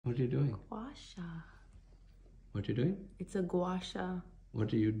What are you doing? Gua sha. What are you doing? It's a gua sha.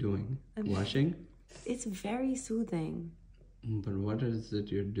 What are you doing? Washing? It's very soothing. But what is it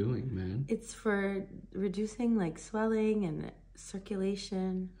you're doing, man? It's for reducing like swelling and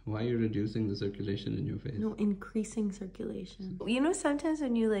circulation. Why are you reducing the circulation in your face? No, increasing circulation. You know, sometimes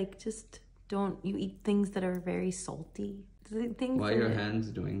when you like just don't, you eat things that are very salty. Things Why are your hands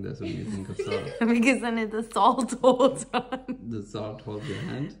doing this when you think of salt? Because then the salt holds on. The salt holds your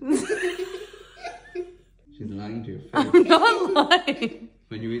hand? She's lying to your face. I'm not lying.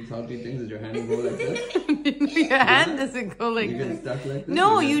 When you eat salty things, does your hand go like this? Your hand doesn't go like You this. get stuck like this?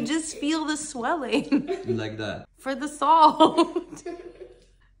 No, you just feel the swelling. Like that. For the salt.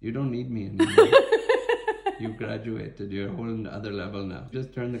 You don't need me anymore. You graduated. You're a whole other level now.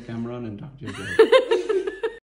 Just turn the camera on and talk to yourself.